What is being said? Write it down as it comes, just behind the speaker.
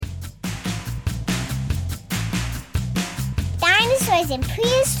dinosaurs in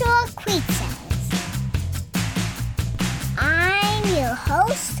prehistoric creatures. I'm your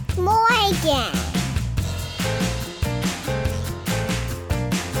host, Morgan.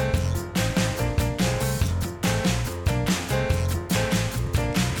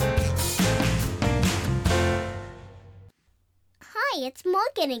 Hi, it's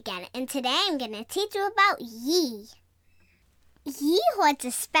Morgan again, and today I'm going to teach you about Yi. Yi holds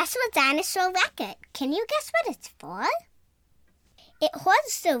a special dinosaur record. Can you guess what it's for? It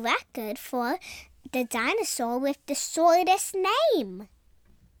holds the record for the dinosaur with the shortest name.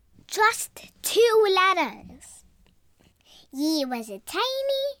 Just 2 letters. Yi was a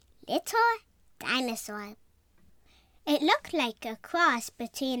tiny, little dinosaur. It looked like a cross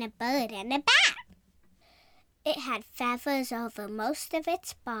between a bird and a bat. It had feathers over most of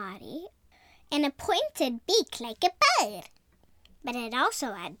its body and a pointed beak like a bird. But it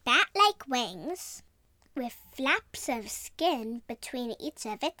also had bat-like wings with flaps of skin between each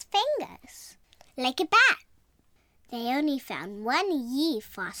of its fingers, like a bat. They only found one Yi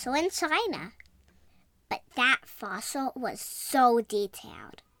fossil in China, but that fossil was so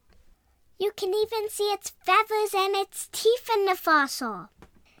detailed. You can even see its feathers and its teeth in the fossil.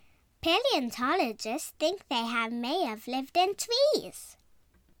 Paleontologists think they may have lived in trees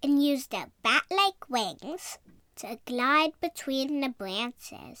and used their bat-like wings to glide between the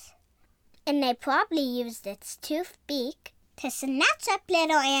branches. And they probably used its toothed beak to snatch up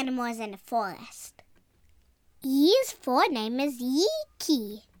little animals in the forest. Yi's forename is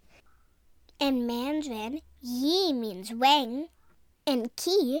Yi-Ki. In Mandarin, Yi means wing, and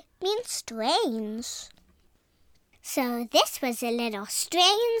Ki means strange. So this was a little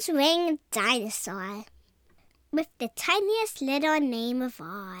strange-winged dinosaur with the tiniest little name of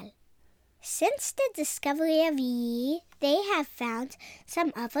all. Since the discovery of Yi, they have found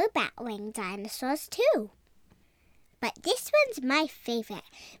some other bat-winged dinosaurs too. But this one's my favorite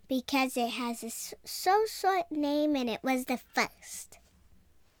because it has a so short name and it was the first.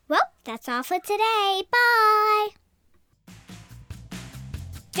 Well, that's all for today. Bye!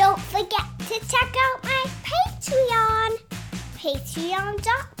 Don't forget to check out my Patreon,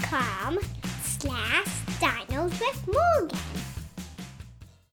 patreon.com/dinoswithmorgan.